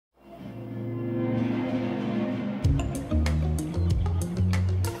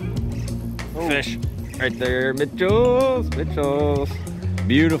Fish right there, Mitchell's.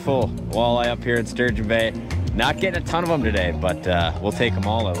 Beautiful walleye up here in Sturgeon Bay. Not getting a ton of them today, but we'll take them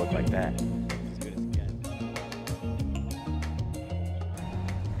all that look like that.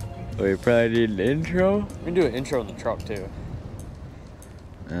 We probably need an intro. We can do an intro in the truck too.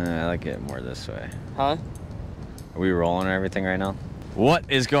 I like it more this way. Huh? Are we rolling and everything right now? What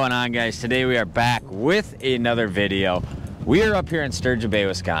is going on, guys? Today we are back with another video. We are up here in Sturgeon Bay,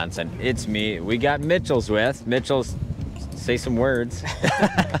 Wisconsin. It's me. We got Mitchell's with. Mitchell's, say some words.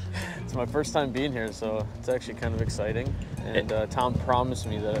 It's my first time being here, so it's actually kind of exciting. And Tom promised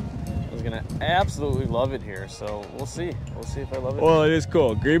me that I was gonna absolutely love it here, so we'll see. We'll see if I love it. Well, it is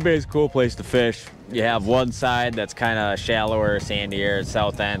cool. Green Bay is a cool place to fish. You have one side that's kind of shallower, sandier,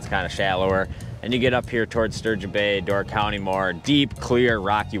 south end's kind of shallower, and you get up here towards Sturgeon Bay, Door County more, deep, clear,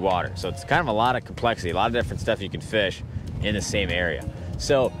 rocky water. So it's kind of a lot of complexity, a lot of different stuff you can fish in the same area.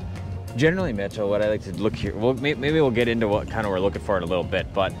 So generally, Mitchell, what I like to look here, well, maybe we'll get into what kind of we're looking for in a little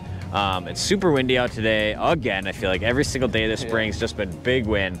bit, but it's super windy out today. Again, I feel like every single day this spring's just been big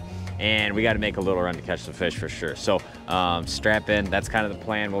wind, and we got to make a little run to catch some fish for sure. So strap in, that's kind of the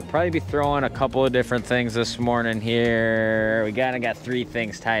plan. We'll probably be throwing a couple of different things this morning here. We kind of got 3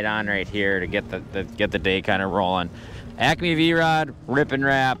 things tied on right here to get the day kind of rolling. Acme V-Rod, Rip and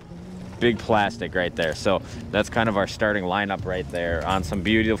Wrap, big plastic right there. So that's kind of our starting lineup right there on some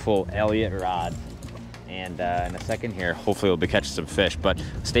beautiful Elliott rods. And in a second here, hopefully we'll be catching some fish, but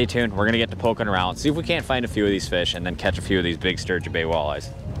stay tuned. We're gonna get to poking around, see if we can't find a few of these fish and then catch a few of these big Sturgeon Bay walleyes.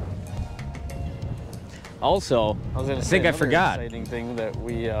 Also, I think I forgot. Exciting thing that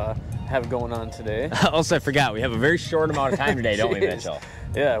we have going on today. Also, I forgot. We have a very short amount of time today, don't we, Mitchell?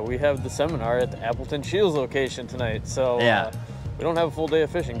 Yeah, we have the seminar at the Appleton Shields location tonight, so yeah. We don't have a full day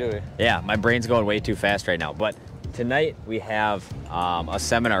of fishing, do we? Yeah, my brain's going way too fast right now. But tonight we have a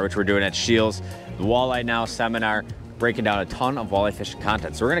seminar which we're doing at Shields, the Walleye Now seminar, breaking down a ton of walleye fishing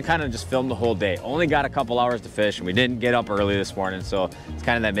content. So we're gonna kind of just film the whole day. Only got a couple hours to fish, and we didn't get up early this morning, so it's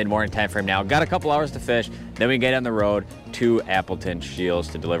kind of that mid-morning time frame now. Got a couple hours to fish, then we get on the road to Appleton Shields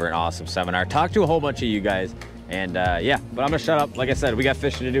to deliver an awesome seminar. Talk to a whole bunch of you guys, and yeah, but I'm gonna shut up. Like I said, we got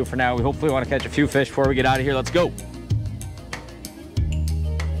fishing to do for now. We hopefully want to catch a few fish before we get out of here. Let's go.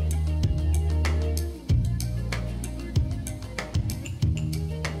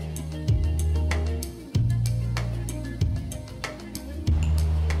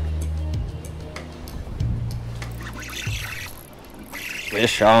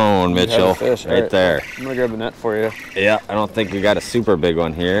 Fish on, Mitchell. Fish. Right there. I'm gonna grab a net for you. Yeah, I don't think we got a super big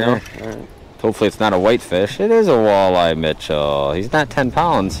one here. No? All right. Hopefully it's not a whitefish. It is a walleye, Mitchell. He's not 10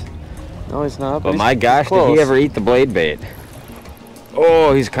 pounds. No, he's not. But my gosh, did he ever eat the blade bait?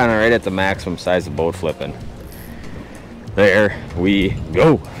 Oh, he's kind of right at the maximum size of boat flipping. There we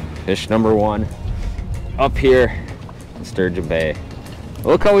go. Fish number 1 up here in Sturgeon Bay.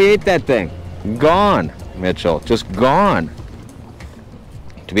 Look how he ate that thing. Gone, Mitchell. Just gone.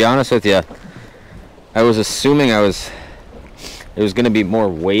 To be honest with you, I was assuming it was going to be more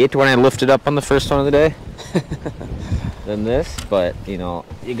weight when I lifted up on the first one of the day than this, but you know,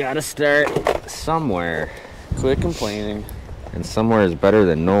 you got to start somewhere. Quit complaining. And somewhere is better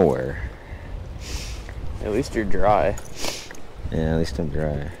than nowhere. At least you're dry. Yeah, at least I'm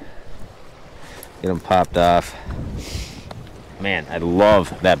dry. Get them popped off. Man, I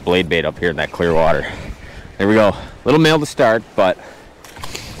love that blade bait up here in that clear water. There we go. Little male to start, but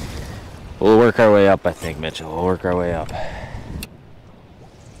we'll work our way up, I think, Mitchell. We'll work our way up.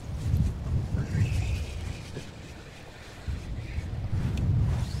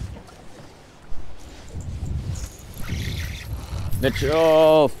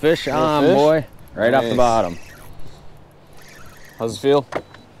 Mitchell, fish on, boy. Right off the bottom. How's it feel?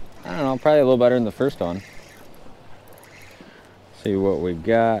 I don't know, probably a little better than the first one. See what we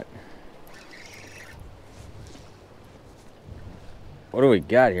got. What do we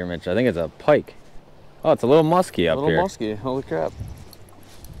got here, Mitch? I think it's a pike. Oh, it's a little muskie up here. A little muskie. Holy crap.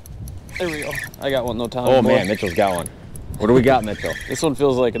 There we go. I got one, no time. Oh, man, Mitchell's got one. What do we got, Mitchell? This one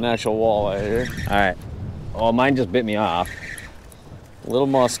feels like an actual walleye here. All right. Well, mine just bit me off. A little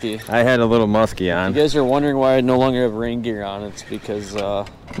muskie. I had a little muskie on. If you guys are wondering why I no longer have rain gear on, it's because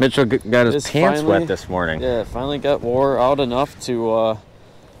Mitchell got his pants wet this morning. Yeah, finally got wore out enough to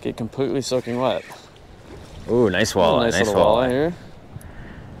get completely soaking wet. Ooh, nice walleye. Nice little walleye here.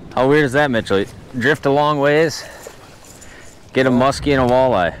 How weird is that, Mitchell? Drift a long ways, get a muskie and a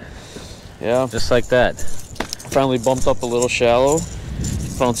walleye. Yeah. Just like that. Finally bumped up a little shallow.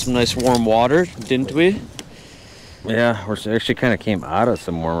 Found some nice warm water, didn't we? Yeah, we actually kind of came out of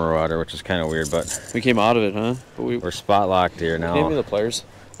some warmer water, which is kind of weird, but... We came out of it, huh? But we're spot locked here now. Hand me the pliers.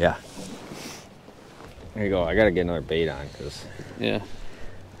 Yeah. There you go. I gotta get another bait on because Yeah.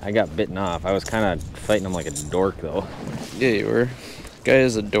 I got bitten off. I was kind of fighting him like a dork though. Yeah, you were. Guy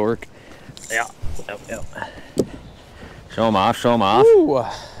is a dork. Yeah. Yep. Show him off. Show him off. Ooh,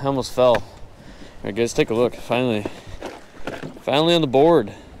 I almost fell. All right, guys, take a look. Finally on the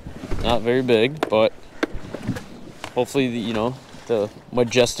board. Not very big, but hopefully, the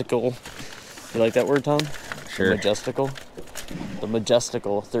majestical. You like that word, Tom? Sure. The majestical. The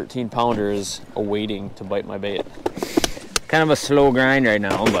majestical 13-pounder is awaiting to bite my bait. Kind of a slow grind right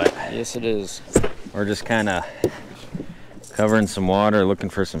now, but Yes, it is. we're just kind of covering some water, looking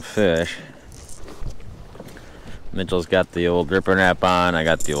for some fish. Mitchell's got the old ripper nap on. I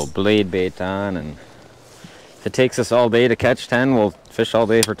got the old blade bait on, and if it takes us all day to catch 10, we'll fish all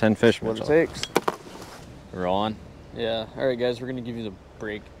day for 10 fish, Mitchell. What it takes. We're on. Yeah. All right, guys, we're gonna give you the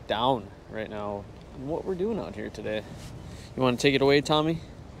breakdown right now on what we're doing out here today. You want to take it away, Tommy?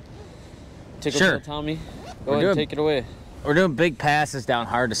 Sure. Tommy. Go ahead and take it away. We're doing big passes down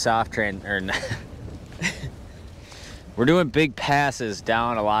hard to soft we're doing big passes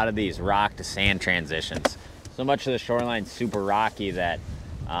down a lot of these rock to sand transitions. So much of the shoreline's super rocky that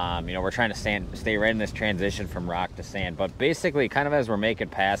we're trying to stay right in this transition from rock to sand. But basically, kind of as we're making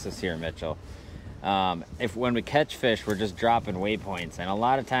passes here, Mitchell, when we catch fish, we're just dropping waypoints, and a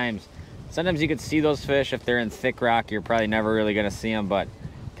lot of times, sometimes you can see those fish. If they're in thick rock, you're probably never really going to see them. But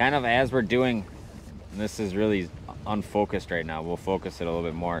kind of as we're doing, this is really unfocused right now. We'll focus it a little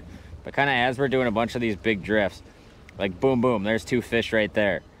bit more. But kind of as we're doing a bunch of these big drifts, like boom, boom, there's 2 fish right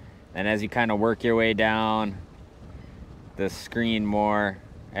there. And as you kind of work your way down the screen more,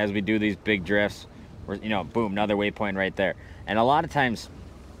 as we do these big drifts, we're, boom, another waypoint right there. And a lot of times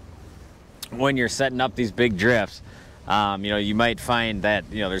when you're setting up these big drifts, you might find that,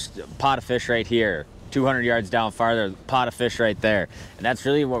 there's a pot of fish right here, 200 yards down farther, pot of fish right there. And that's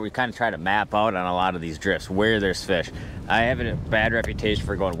really what we kind of try to map out on a lot of these drifts, where there's fish. I have a bad reputation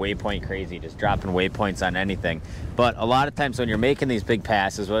for going waypoint crazy, just dropping waypoints on anything. But a lot of times when you're making these big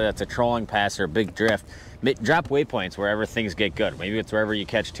passes, whether it's a trolling pass or a big drift, drop waypoints wherever things get good. Maybe it's wherever you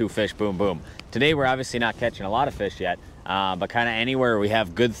catch 2 fish, boom, boom. Today we're obviously not catching a lot of fish yet, but kind of anywhere we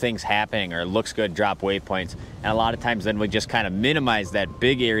have good things happening or it looks good, drop waypoints. And a lot of times then we just kind of minimize that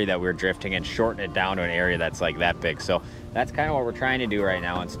big area that we're drifting and shorten it down to an area that's like that big. So that's kind of what we're trying to do right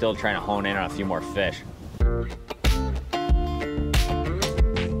now, and still trying to hone in on a few more fish.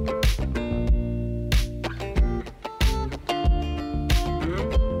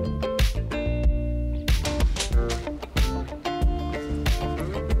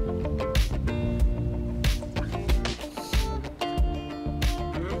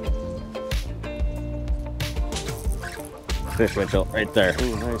 Fish, Mitchell, right there.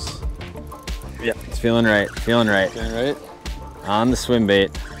 Ooh, nice. Yep, it's feeling right, feeling right. Feeling right? On the swim bait.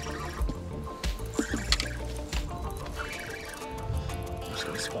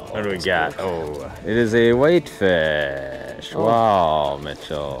 What do we got? Oh, it is a whitefish. Oh. Wow,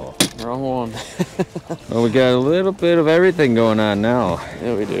 Mitchell. Wrong one. Well, we got a little bit of everything going on now.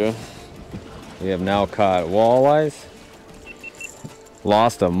 Yeah, we do. We have now caught walleyes,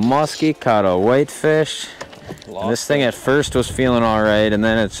 lost a muskie, caught a whitefish. And this thing at first was feeling all right, and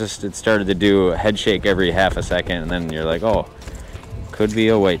then it started to do a head shake every half a second, and then you're like, oh, could be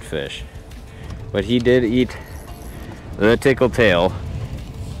a whitefish. But he did eat the tickle tail.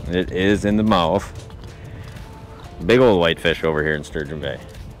 It is in the mouth. Big old whitefish over here in Sturgeon Bay.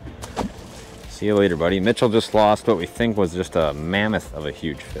 See you later, buddy. Mitchell just lost what we think was just a mammoth of a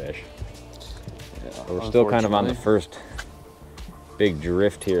huge fish. Yeah, We're still kind of on the first big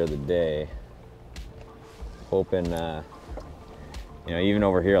drift here of the day. Hoping, even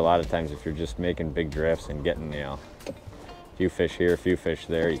over here, a lot of times if you're just making big drifts and getting, a few fish here, a few fish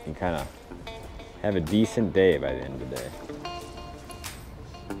there, you can kind of have a decent day by the end of the day.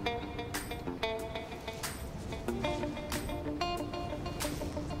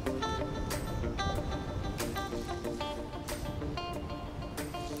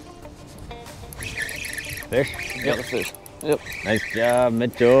 Fish? Got the fish. Yep. Nice job,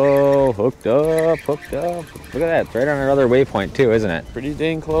 Mitchell. Hooked up, hooked up. Look at that. It's right on our other waypoint, too, isn't it? Pretty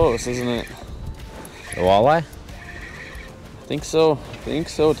dang close, isn't it? The walleye? Think so,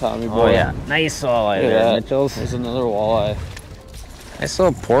 Tommy boy. Oh, yeah. Nice walleye there, Mitchell's. There's another walleye. Nice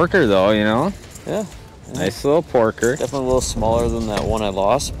little porker, though, Yeah. Nice little porker. Definitely a little smaller than that one I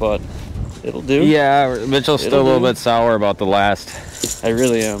lost, but it'll do. Yeah, Mitchell's still a little bit sour about the last. I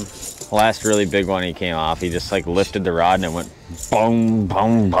really am. Last really big one he came off. He just like lifted the rod and it went boom,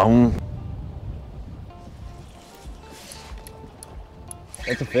 boom, boom.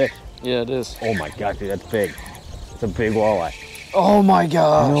 That's a fish. Yeah, it is. Oh my gosh, dude, that's big. It's a big walleye. Oh my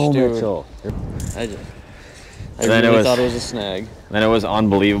gosh, No, dude. Mitchell. I really thought it was a snag. Then it was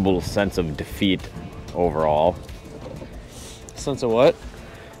unbelievable sense of defeat overall. Sense of what?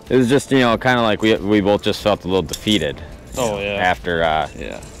 It was just, you know, kind of like we both just felt a little defeated. Oh, yeah. After,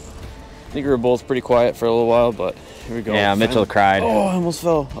 yeah. I think we were both pretty quiet for a little while, but here we go. Yeah, Mitchell cried. Oh, I almost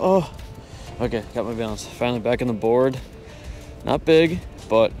fell. Oh. Okay, got my balance. Finally back on the board. Not big,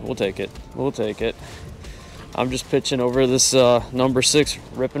 but we'll take it. We'll take it. I'm just pitching over this number 6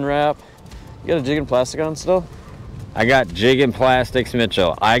 rip and wrap. You got a jig and plastic on still? I got jig and plastics,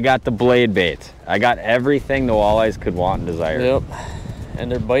 Mitchell. I got the blade bait. I got everything the walleyes could want and desire. Yep.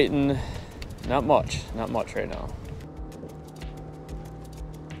 And they're biting not much right now.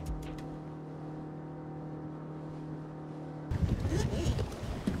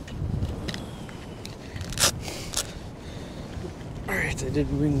 All right, I did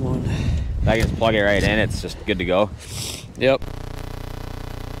wing one. If I can just plug it right in, it's just good to go. Yep.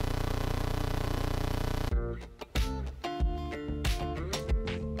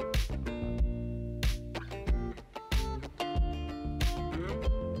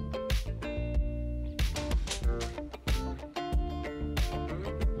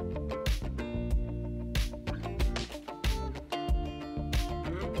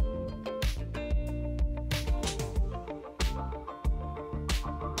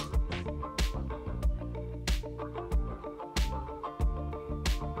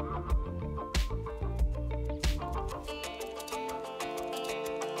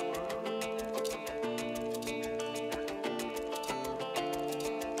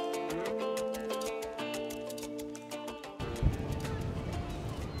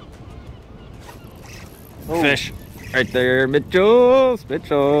 Oh. Fish right there, Mitchell's.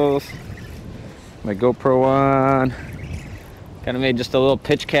 My GoPro on. Kind of made just a little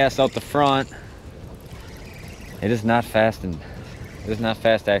pitch cast out the front. It is not fast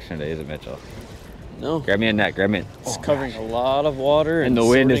action today, is it, Mitchell? No. Grab me a net, grab me. It's covering a lot of water. And the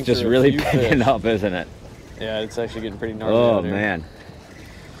wind is just really picking up, isn't it? Yeah, it's actually getting pretty gnarly. Oh, out here. man.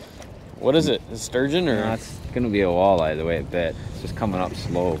 What is it? Is it sturgeon or? No, it's going to be a walleye the way it bit. It's just coming up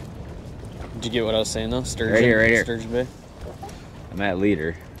slow. Did you get what I was saying though? Sturgeon? Right here. Sturgeon Bay? I'm at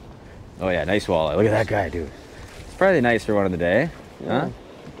leader. Oh yeah, nice walleye. Look at that guy, dude. It's probably a nicer one of the day. Yeah. Huh?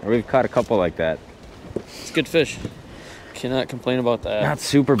 Or we've caught a couple like that. It's good fish. Cannot complain about that. Not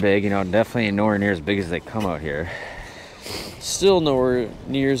super big, you know, definitely nowhere near as big as they come out here. Still nowhere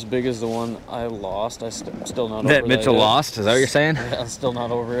near as big as the one I lost. I'm still not over that Mitchell lost? Is that what you're saying? Yeah, I'm still not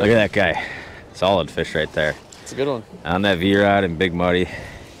over it. Look at that guy. Solid fish right there. It's a good one. On that V-rod and Big Muddy.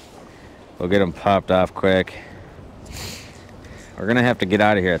 We'll get him popped off quick. We're gonna have to get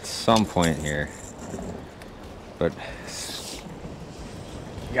out of here at some point here. But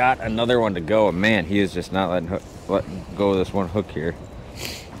got another one to go. Man, he is just not letting go of this one hook here.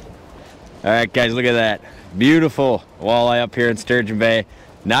 All right, guys, look at that. Beautiful walleye up here in Sturgeon Bay.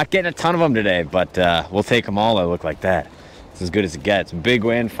 Not getting a ton of them today, but we'll take them all that look like that. It's as good as it gets. Big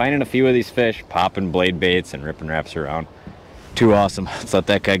wind, finding a few of these fish, popping blade baits and ripping wraps around. Too awesome. Let's let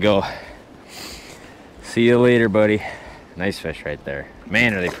that guy go. See you later, buddy. Nice fish right there.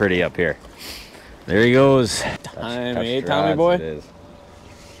 Man, are they pretty up here. There he goes. Time, eh, Tommy boy? It is.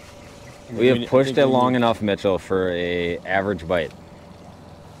 We have pushed it long enough, Mitchell, for a average bite.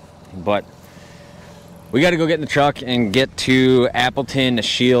 But we got to go get in the truck and get to Appleton to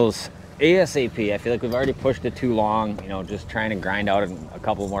Shields ASAP. I feel like we've already pushed it too long, you know, just trying to grind out a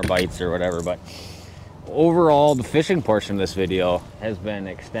couple more bites or whatever. But overall, the fishing portion of this video has been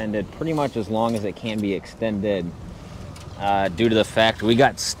extended pretty much as long as it can be extended due to the fact we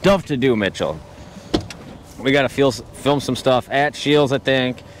got stuff to do, Mitchell. We got to film some stuff at Shields, I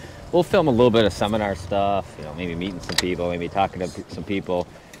think. We'll film a little bit of seminar stuff, you know, maybe meeting some people, maybe talking to some people,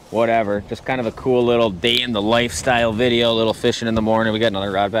 whatever. Just kind of a cool little day in the lifestyle video, a little fishing in the morning. We got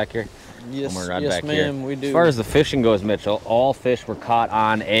another rod back here? Yes, one more rod yes, back here. ma'am, we do. As far as the fishing goes, Mitchell, all fish were caught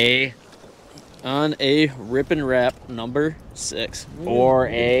on a rip and wrap number 6. Or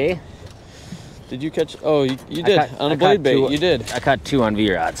a... Did you catch? Oh, you did. On a blade bait, you did. I caught 2 on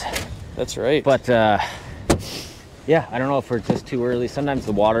V-rods. That's right. But, yeah, I don't know if we're just too early. Sometimes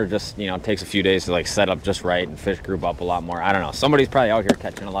the water just, you know, takes a few days to, like, set up just right and fish group up a lot more. I don't know. Somebody's probably out here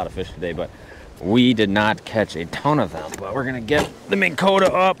catching a lot of fish today, but we did not catch a ton of them. But we're going to get the Minn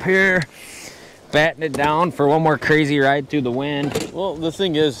Kota up here, batten it down for one more crazy ride through the wind. Well, the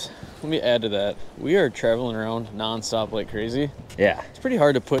thing is, let me add to that. We are traveling around nonstop like crazy. Yeah. It's pretty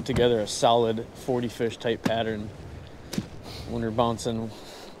hard to put together a solid 40 fish type pattern when we're bouncing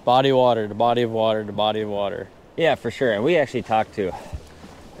body of water to body of water to body of water. Yeah, for sure. And we actually talked to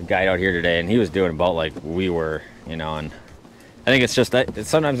a guide out here today, and he was doing about like we were, you know, and I think it's just that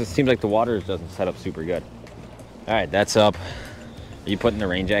sometimes it seems like the water doesn't set up super good. All right, that's up. Are you putting the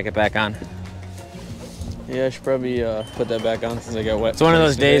rain jacket back on? Yeah, I should probably put that back on since I got wet. It's one of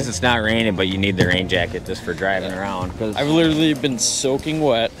those days it's not raining, but you need the rain jacket just for driving around. Cause I've literally been soaking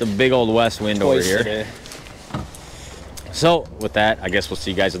wet. The big old west wind over here. Today. So with that, I guess we'll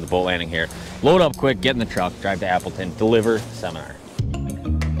see you guys at the boat landing here. Load up quick, get in the truck, drive to Appleton, deliver seminar.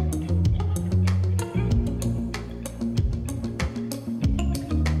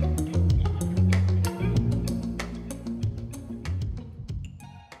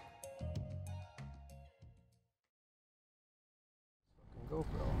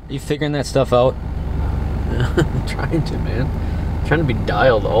 Are you figuring that stuff out? I'm trying to, man. I'm trying to be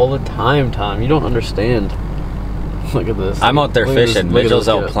dialed all the time, Tom. You don't understand. Look at this. I'm out there fishing. Mitchell's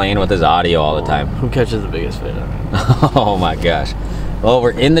out playing with his audio all the time. Who catches the biggest fish? Oh my gosh. Well,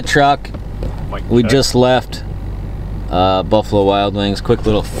 we're in the truck. We just left Buffalo Wild Wings. Quick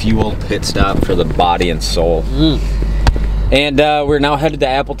little fuel pit stop for the body and soul. And we're now headed to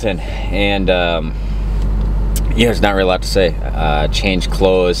Appleton. And yeah, there's not really a lot to say. Change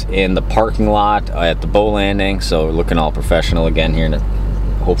clothes in the parking lot at the boat landing. So we're looking all professional again here. And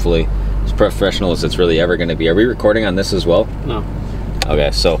hopefully as professional as it's really ever going to be. Are we recording on this as well? No. Okay,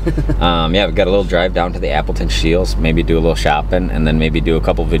 so yeah, we've got a little drive down to the Appleton Shields, maybe do a little shopping, and then maybe do a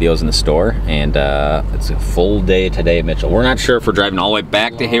couple videos in the store. And it's a full day today, Mitchell. We're not sure if we're driving all the way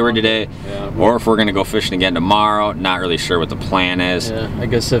back to Hayward today, or if we're gonna go fishing again tomorrow. Not really sure what the plan is. Yeah, I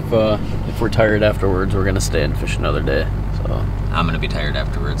guess if we're tired afterwards, we're gonna stay and fish another day. So I'm gonna be tired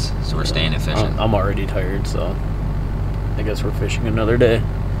afterwards, so we're staying and fishing. I'm already tired, so I guess we're fishing another day.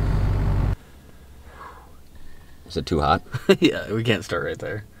 Is it too hot? Yeah, we can't start right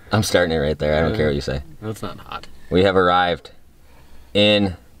there. I'm starting it right there. I don't care what you say. That's not hot. We have arrived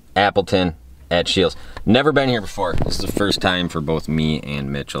in Appleton at Shields. Never been here before. This is the first time for both me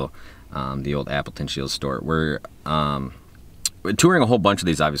and Mitchell. The old Appleton Shields store. We're touring a whole bunch of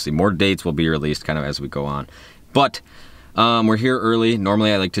these, obviously. More dates will be released kind of as we go on. But we're here early.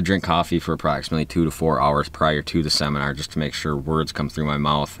 Normally I like to drink coffee for approximately 2 to 4 hours prior to the seminar, just to make sure words come through my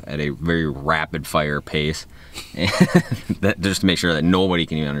mouth at a very rapid fire pace. Just to make sure that nobody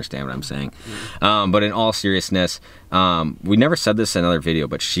can even understand what I'm saying. But in all seriousness, we never said this in another video,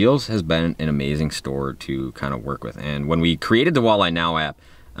 but Shields has been an amazing store to kind of work with. And when we created the Walleye Now app,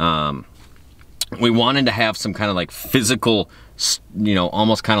 we wanted to have some kind of like physical, you know,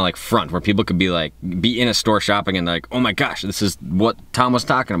 almost kind of like front where people could be like, be in a store shopping and like, oh my gosh, this is what Tom was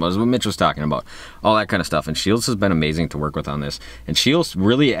talking about, this is what Mitch was talking about, all that kind of stuff. And Shields has been amazing to work with on this. And Shields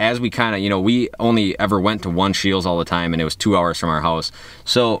really, as we kind of, you know, we only ever went to one Shields all the time, and it was 2 hours from our house.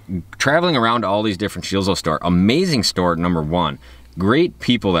 So traveling around to all these different Shields store, amazing store, number one. Great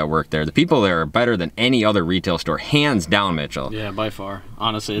people that work there. The people there are better than any other retail store, hands down, Mitchell. Yeah, by far.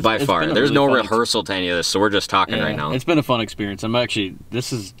 Honestly, by far. There's really no rehearsal to any of this, so we're just talking right now. It's been a fun experience. I'm actually,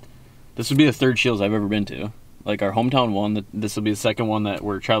 this would be the third Shields I've ever been to. Like our hometown one, this will be the second one that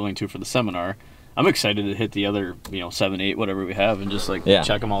we're traveling to for the seminar. I'm excited to hit the other, you know, 7, 8, whatever we have, and just like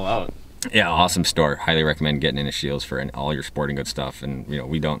check them all out. Yeah, awesome store. Highly recommend getting into Shields for all your sporting goods stuff. And you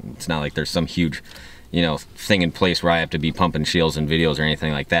know, it's not like there's some huge, you know, thing in place where I have to be pumping Shields and videos or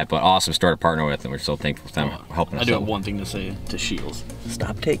anything like that, but awesome store to partner with, and we're so thankful for them helping us. I do have one thing to say to Shields.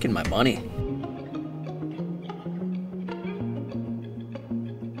 Stop taking my money.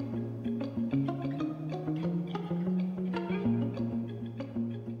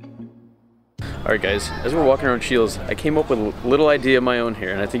 Alright guys, as we're walking around Shields, I came up with a little idea of my own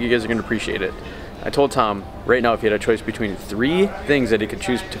here, and I think you guys are going to appreciate it. I told Tom, right now if he had a choice between 3 things that he could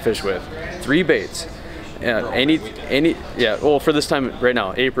choose to fish with, 3 baits, well for this time right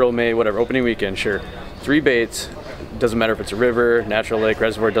now, April, May, whatever, opening weekend, sure. 3 baits, doesn't matter if it's a river, natural lake,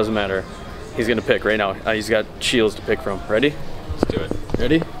 reservoir, doesn't matter. He's gonna pick right now. He's got Shields to pick from. Ready? Let's do it.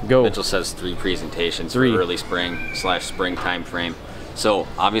 Ready? Go. Mitchell says 3 presentations for early spring/spring time frame. So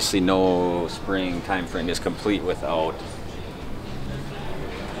obviously no spring time frame is complete without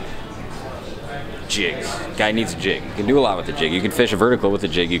jigs. Guy needs a jig. You can do a lot with a jig. You can fish a vertical with a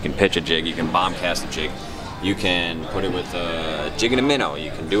jig. You can pitch a jig. You can bomb cast a jig. You can put it with a jig and a minnow. You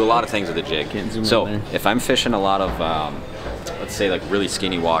can do a lot of things with a jig. So if I'm fishing a lot of, let's say like really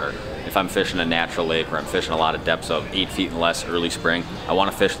skinny water, if I'm fishing a natural lake where I'm fishing a lot of depths of 8 feet and less early spring, I want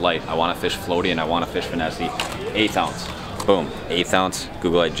to fish light. I want to fish floaty, and I want to fish finesse. 1/8 ounce. Boom, 1/8 ounce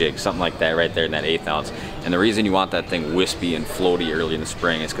Google Eye jig, something like that right there in that 1/8 ounce. And the reason you want that thing wispy and floaty early in the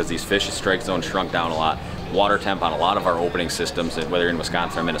spring is because these fish's strike zone shrunk down a lot. Water temp on a lot of our opening systems, whether in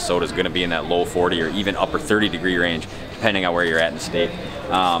Wisconsin or Minnesota, is going to be in that low 40 or even upper 30 degree range, depending on where you're at in the state.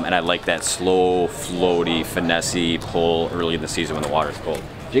 And I like that slow, floaty, finessey pull early in the season when the water's cold.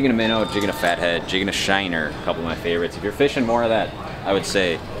 jigging a minnow, jigging a fathead, jigging a shiner, a couple of my favorites. If you're fishing more of that, I would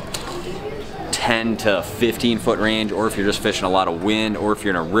say 10 to 15 foot range, or if you're just fishing a lot of wind, or if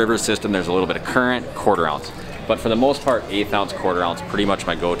you're in a river system, there's a little bit of current, 1/4 ounce. But for the most part, 1/8 ounce, 1/4 ounce, pretty much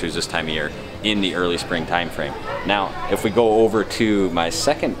my go-tos this time of year in the early spring time frame. Now, if we go over to my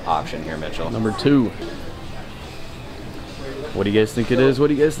second option here, Mitchell. Number 2. What do you guys think it is? What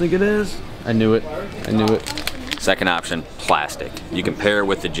do you guys think it is? I knew it. I knew it. Second option, plastic. You can pair it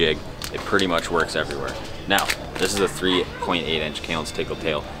with the jig. It pretty much works everywhere. Now, this is a 3.8 inch Kalen's Tickle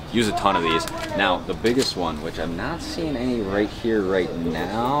Tail. Use a ton of these. Now, the biggest one, which I'm not seeing any right here right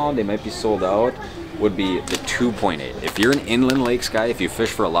now, they might be sold out, would be the 2.8. If you're an inland lakes guy, if you fish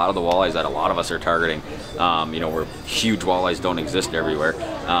for a lot of the walleyes that a lot of us are targeting, you know, where huge walleyes don't exist everywhere,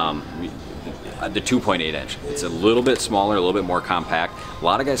 the 2.8 inch. It's a little bit smaller, a little bit more compact. A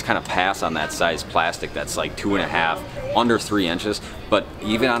lot of guys kind of pass on that size plastic that's like 2.5, under 3 inches. But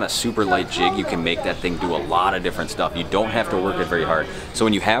even on a super light jig, you can make that thing do a lot of different stuff. You don't have to work it very hard. So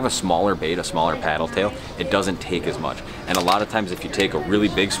when you have a smaller bait, a smaller paddle tail, it doesn't take as much. And a lot of times if you take a really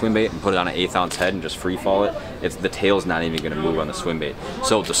big swim bait and put it on an 1/8 ounce head and just free fall it, the tail's not even gonna move on the swim bait.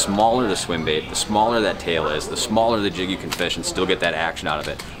 So the smaller the swim bait, the smaller that tail is, the smaller the jig you can fish and still get that action out of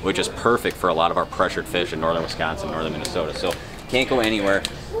it, which is perfect for a lot of our pressured fish in northern Wisconsin, northern Minnesota. So can't go anywhere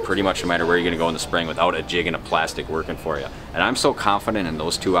pretty much no matter where you're gonna go in the spring without a jig and a plastic working for you. And I'm so confident in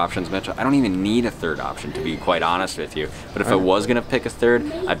those 2 options, Mitchell, I don't even need a 3rd option, to be quite honest with you. But if I was gonna pick a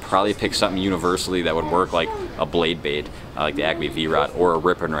 3rd, I'd probably pick something universally that would work, like a blade bait, like the Acme V-Rod, or a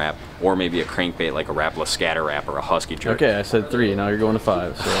rip and wrap, or maybe a crankbait like a Rapala Scatter Wrap or a Husky Jerk. Okay, I said 3, now you're going to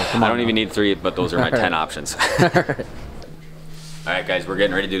 5. So come on. I don't even need 3, but those are my 10 options. All right, guys, we're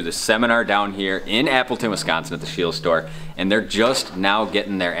getting ready to do the seminar down here in Appleton, Wisconsin at the Shield store, and they're just now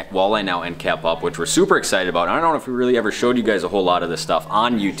getting their Walleye Now end cap up, which we're super excited about. I don't know if we really ever showed you guys a whole lot of this stuff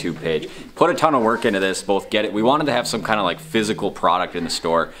on YouTube page. Put a ton of work into this, both get it. We wanted to have some kind of like physical product in the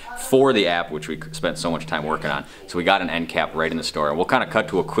store for the app, which we spent so much time working on. So we got an end cap right in the store, and we'll kind of cut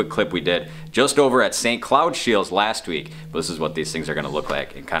to a quick clip we did just over at St. Cloud Shields last week. But this is what these things are gonna look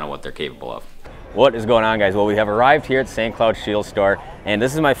like and kind of what they're capable of. What is going on, guys? Well, we have arrived here at St. Cloud Shield store, and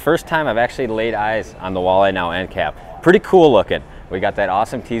this is my first time I've actually laid eyes on the Walleye Now end cap. Pretty cool looking. We got that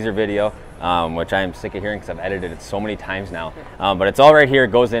awesome teaser video, which I'm sick of hearing because I've edited it so many times now. But it's all right here.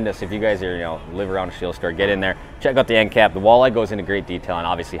 It goes into, so if you guys are, live around a Shield store, get in there, check out the end cap. The Walleye goes into great detail on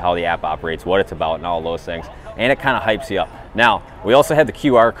obviously how the app operates, what it's about, and all those things. And it kind of hypes you up. Now, we also have the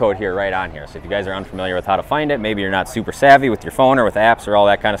QR code here right on here. So if you guys are unfamiliar with how to find it, maybe you're not super savvy with your phone or with apps or all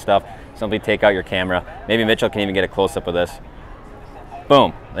that kind of stuff, simply take out your camera. Maybe Mitchell can even get a close-up of this.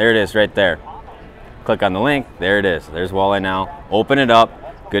 Boom, there it is right there. Click on the link, there it is. There's Walleye Now. Open it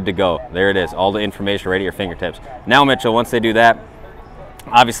up, good to go. There it is, all the information right at your fingertips. Now, Mitchell, once they do that,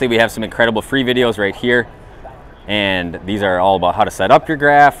 obviously we have some incredible free videos right here. And these are all about how to set up your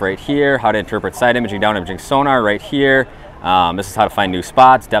graph right here, how to interpret side imaging, down imaging sonar right here. This is how to find new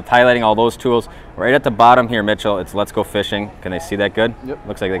spots, depth highlighting, all those tools. Right at the bottom here, Mitchell, it's Let's Go Fishing. Can they see that good? Yep.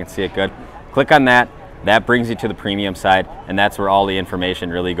 Looks like they can see it good. Click on that. That brings you to the premium side, and that's where all the information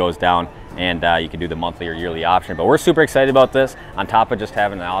really goes down, and you can do the monthly or yearly option. But we're super excited about this. On top of just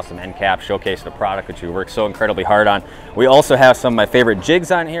having an awesome end cap, showcase the product, which we worked so incredibly hard on. We also have some of my favorite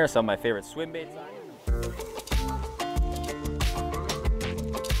jigs on here, some of my favorite swim baits on here.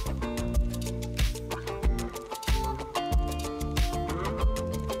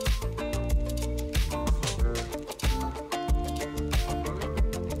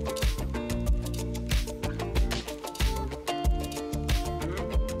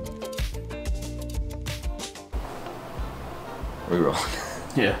 We roll.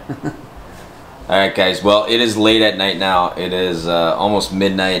 Yeah. All right, guys. Well, it is late at night now. It is almost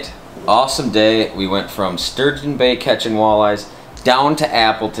midnight. Awesome day. We went from Sturgeon Bay catching walleyes down to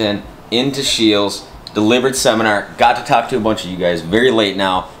Appleton, into Shields, delivered seminar, got to talk to a bunch of you guys. Very late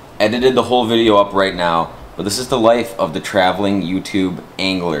now. Edited the whole video up right now. But this is the life of the traveling YouTube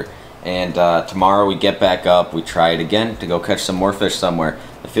angler. And tomorrow we get back up. We try it again to go catch some more fish somewhere.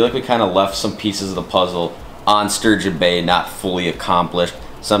 I feel like we kind of left some pieces of the puzzle on Sturgeon Bay not fully accomplished.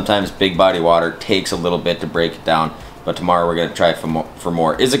 Sometimes big body water takes a little bit to break it down, but tomorrow we're going to try for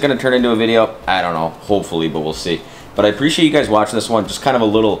more. Is it going to turn into a video? I don't know, hopefully, but we'll see. But I appreciate you guys watching this one, just kind of a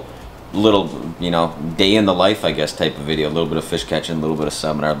little little, you know, day in the life, I guess, type of video. A little bit of fish catching, a little bit of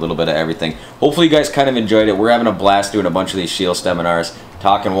seminar, a little bit of everything. Hopefully you guys kind of enjoyed it. We're having a blast doing a bunch of these Shield seminars,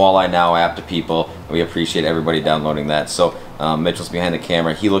 talking walleye now app to people. We appreciate everybody downloading that. So Mitchell's behind the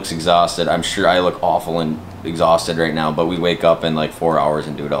camera. He looks exhausted. I'm sure I look awful and exhausted right now, but we wake up in like 4 hours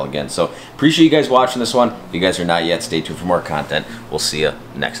and do it all again. So appreciate you guys watching this one. If you guys are not yet, stay tuned for more content. We'll see you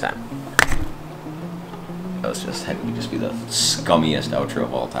next time. That was just, had to just be the scummiest outro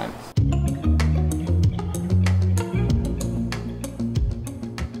of all time.